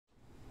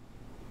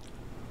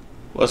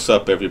What's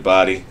up,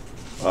 everybody?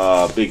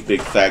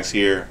 Big facts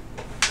here.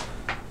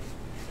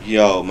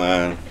 Yo,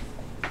 man.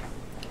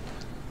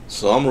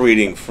 So I'm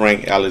reading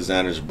Frank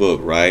Alexander's book,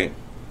 right?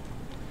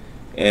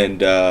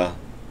 And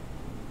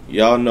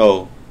y'all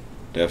know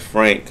that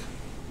Frank's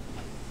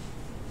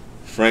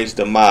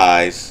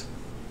demise,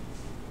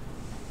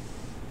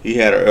 he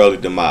had an early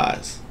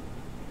demise.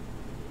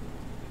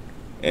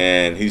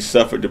 And he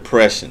suffered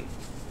depression.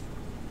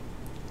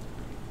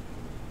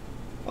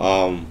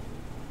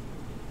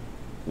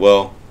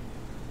 Well,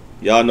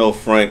 y'all know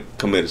Frank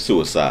committed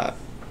suicide,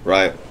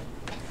 right?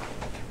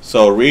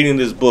 So reading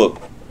this book,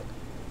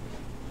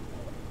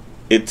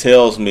 it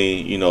tells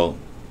me,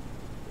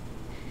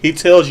 he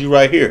tells you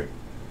right here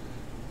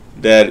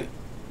that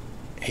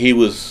he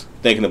was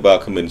thinking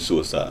about committing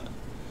suicide.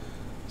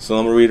 So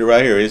I'm going to read it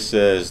right here. It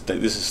says,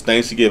 this is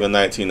Thanksgiving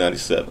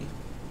 1997.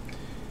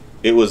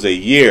 It was a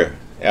year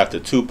after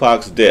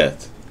Tupac's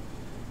death,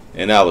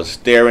 and I was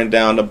staring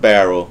down the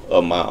barrel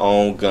of my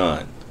own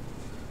gun.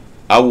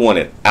 I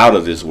wanted out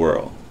of this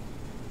world.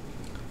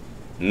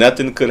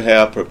 Nothing could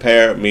have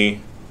prepared me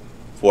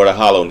for the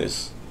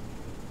hollowness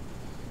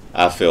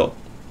I felt.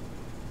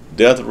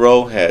 Death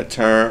row had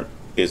turned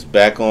its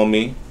back on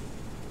me.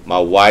 My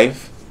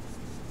wife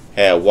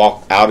had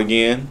walked out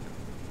again.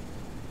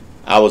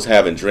 I was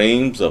having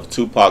dreams of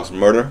Tupac's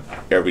murder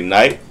every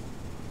night.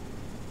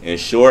 In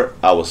short,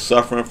 I was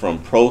suffering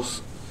from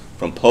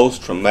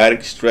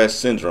post-traumatic stress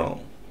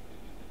syndrome.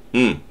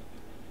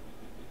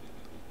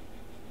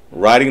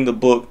 Writing the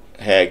book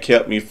had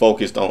kept me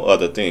focused on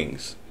other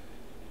things,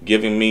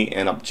 giving me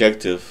an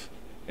objective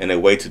and a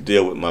way to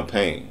deal with my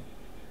pain.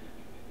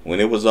 When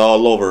it was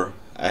all over,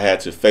 I had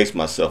to face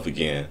myself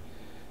again,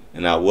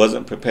 and I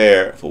wasn't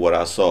prepared for what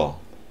I saw.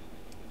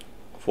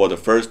 For the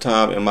first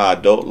time in my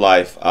adult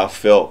life, I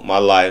felt my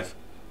life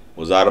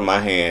was out of my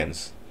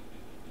hands.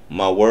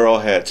 My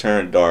world had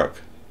turned dark.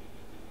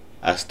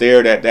 I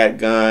stared at that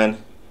gun,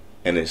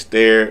 and it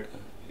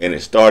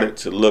started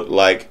to look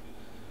like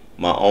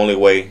my only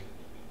way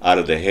out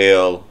of the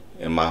hell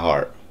in my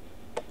heart.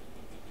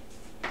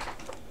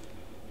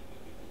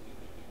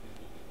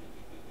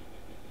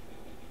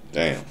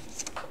 Damn.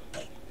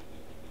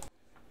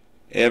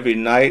 Every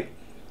night,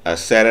 I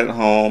sat at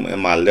home in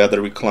my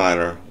leather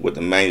recliner with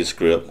the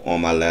manuscript on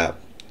my lap,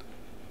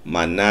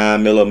 my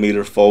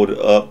 9mm folded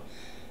up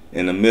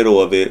in the middle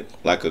of it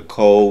like a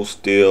cold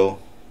steel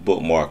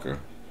bookmarker.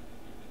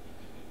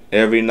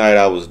 Every night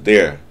I was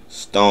there,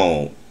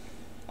 stoned,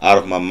 out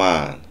of my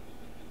mind,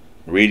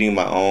 reading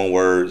my own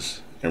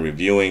words and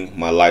reviewing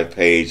my life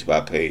page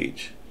by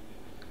page.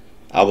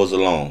 I was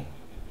alone.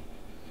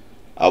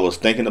 I was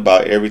thinking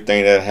about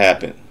everything that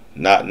happened,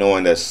 not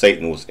knowing that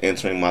Satan was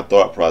entering my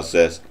thought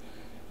process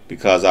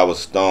because I was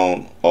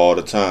stoned all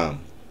the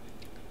time.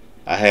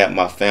 I had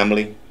my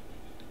family,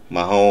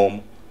 my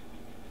home,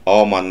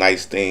 all my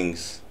nice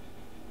things,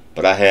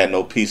 but I had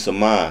no peace of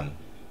mind.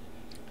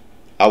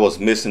 I was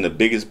missing the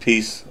biggest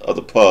piece of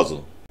the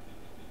puzzle,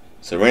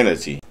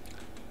 serenity.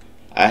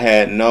 I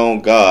had known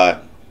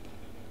God,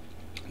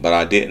 but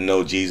I didn't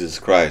know Jesus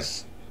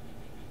Christ.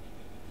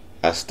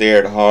 I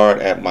stared hard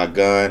at my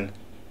gun,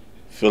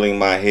 filling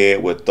my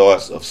head with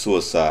thoughts of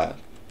suicide.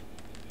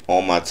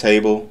 On my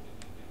table,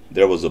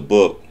 there was a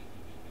book,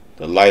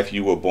 The Life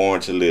You Were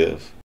Born to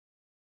Live.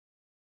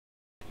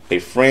 A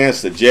friend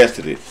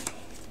suggested it,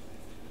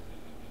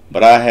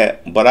 but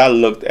I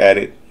looked at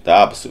it the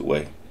opposite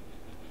way.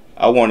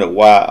 I wondered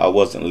why I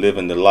wasn't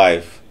living the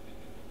life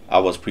I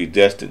was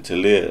predestined to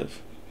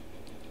live.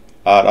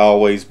 I'd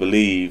always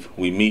believed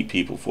we meet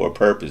people for a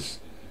purpose.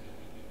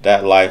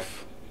 That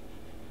life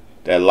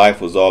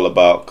was all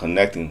about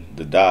connecting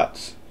the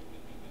dots.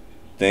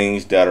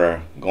 Things that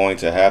are going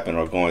to happen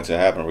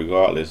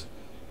regardless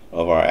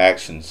of our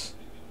actions.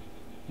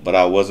 But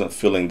I wasn't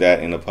feeling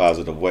that in a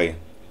positive way.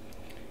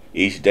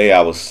 Each day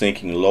I was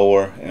sinking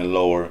lower and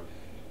lower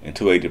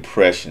into a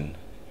depression.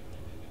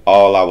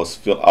 All I was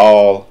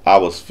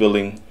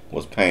feeling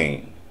was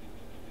pain.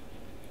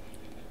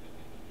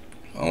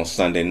 On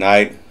Sunday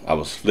night, I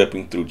was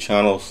flipping through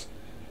channels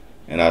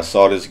and I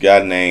saw this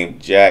guy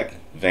named Jack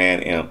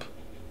Van Imp.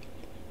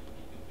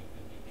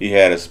 He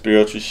had a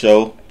spiritual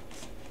show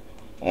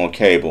on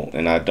cable,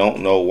 and I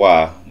don't know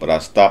why, but I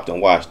stopped and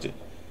watched it.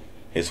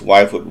 His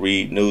wife would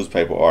read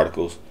newspaper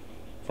articles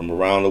from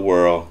around the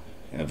world,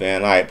 and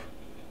Van Imp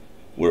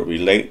would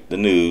relate the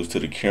news to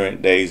the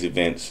current day's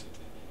events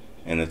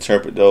and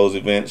interpret those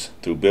events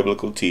through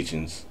biblical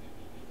teachings.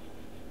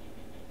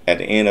 At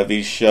the end of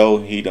each show,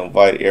 he'd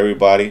invite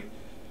everybody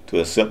to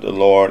accept the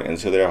Lord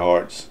into their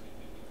hearts.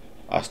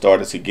 I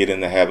started to get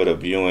in the habit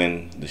of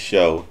viewing the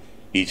show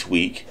each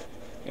week,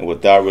 and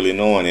without really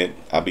knowing it,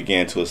 I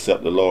began to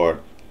accept the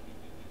Lord.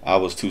 I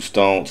was too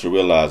stoned to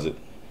realize it.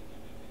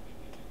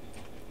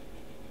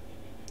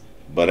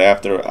 But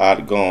after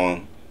I'd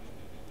gone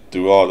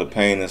through all the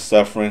pain and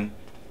suffering,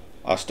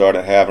 I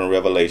started having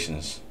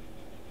revelations.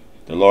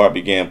 The Lord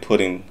began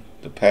putting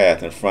the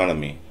path in front of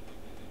me.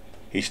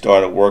 He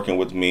started working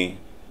with me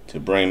to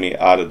bring me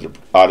out of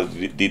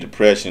the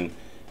depression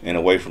and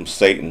away from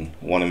Satan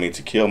wanting me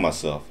to kill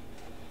myself.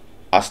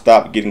 I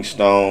stopped getting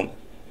stoned,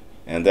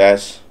 and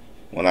that's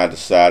when I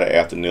decided,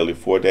 after nearly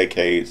 4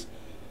 decades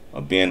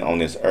of being on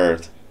this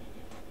earth,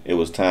 it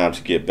was time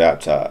to get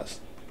baptized.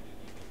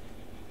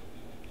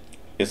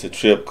 It's a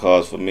trip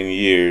cause for many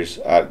years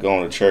I'd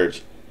gone to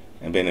church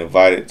and been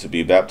invited to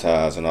be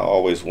baptized, and I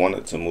always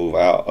wanted to move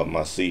out of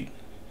my seat.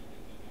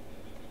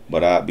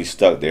 But I'd be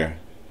stuck there,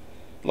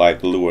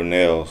 like glue or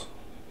nails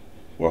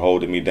were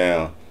holding me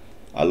down.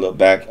 I look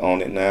back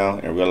on it now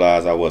and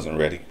realize I wasn't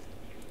ready.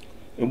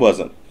 It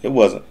wasn't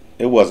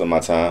my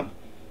time.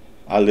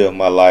 I lived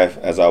my life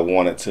as I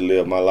wanted to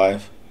live my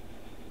life.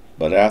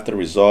 But after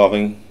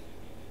resolving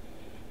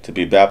to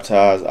be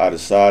baptized, I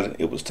decided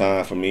it was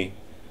time for me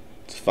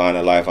to find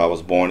the life I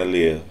was born to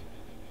live,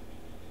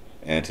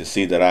 and to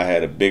see that I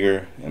had a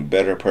bigger and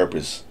better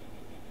purpose.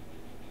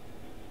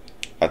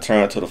 I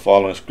turned to the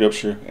following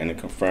scripture, and it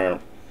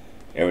confirmed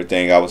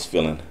everything I was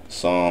feeling.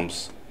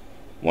 Psalms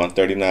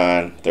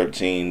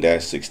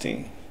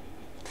 139:13-16.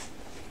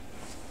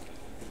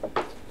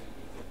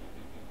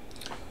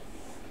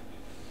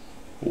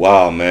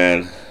 Wow,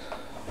 man.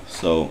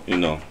 So,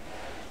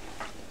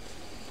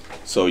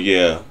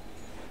 yeah,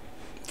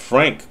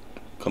 Frank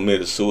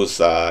committed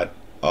suicide.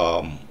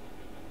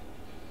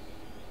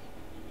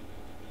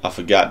 I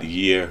forgot the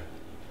year,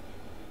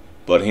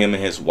 but him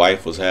and his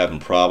wife was having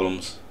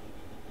problems.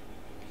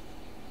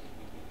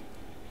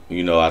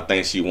 I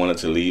think she wanted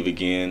to leave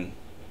again,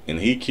 and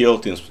he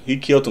killed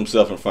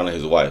himself in front of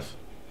his wife.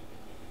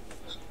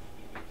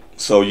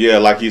 So yeah,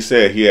 like he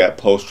said, he had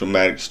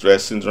post-traumatic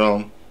stress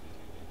syndrome.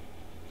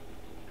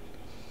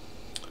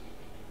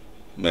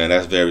 Man,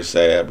 that's very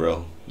sad,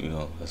 bro.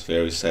 That's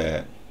very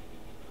sad.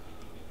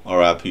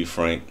 R.I.P.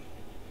 Frank.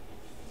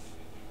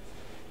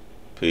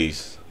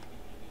 Peace.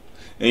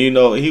 And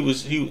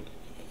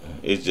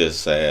it's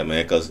just sad,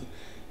 man, because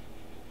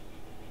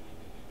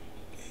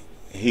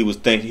he was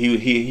thinking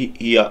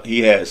he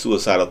had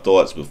suicidal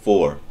thoughts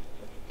before,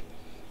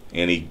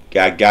 and he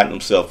gotten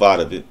himself out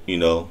of it,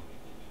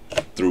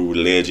 through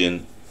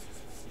religion,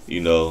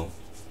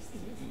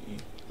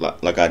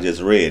 like I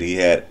just read,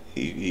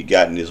 he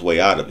gotten his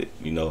way out of it,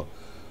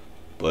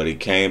 but he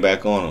came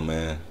back on him,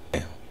 man.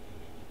 Damn.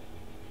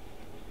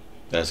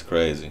 That's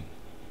crazy.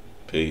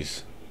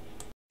 Peace.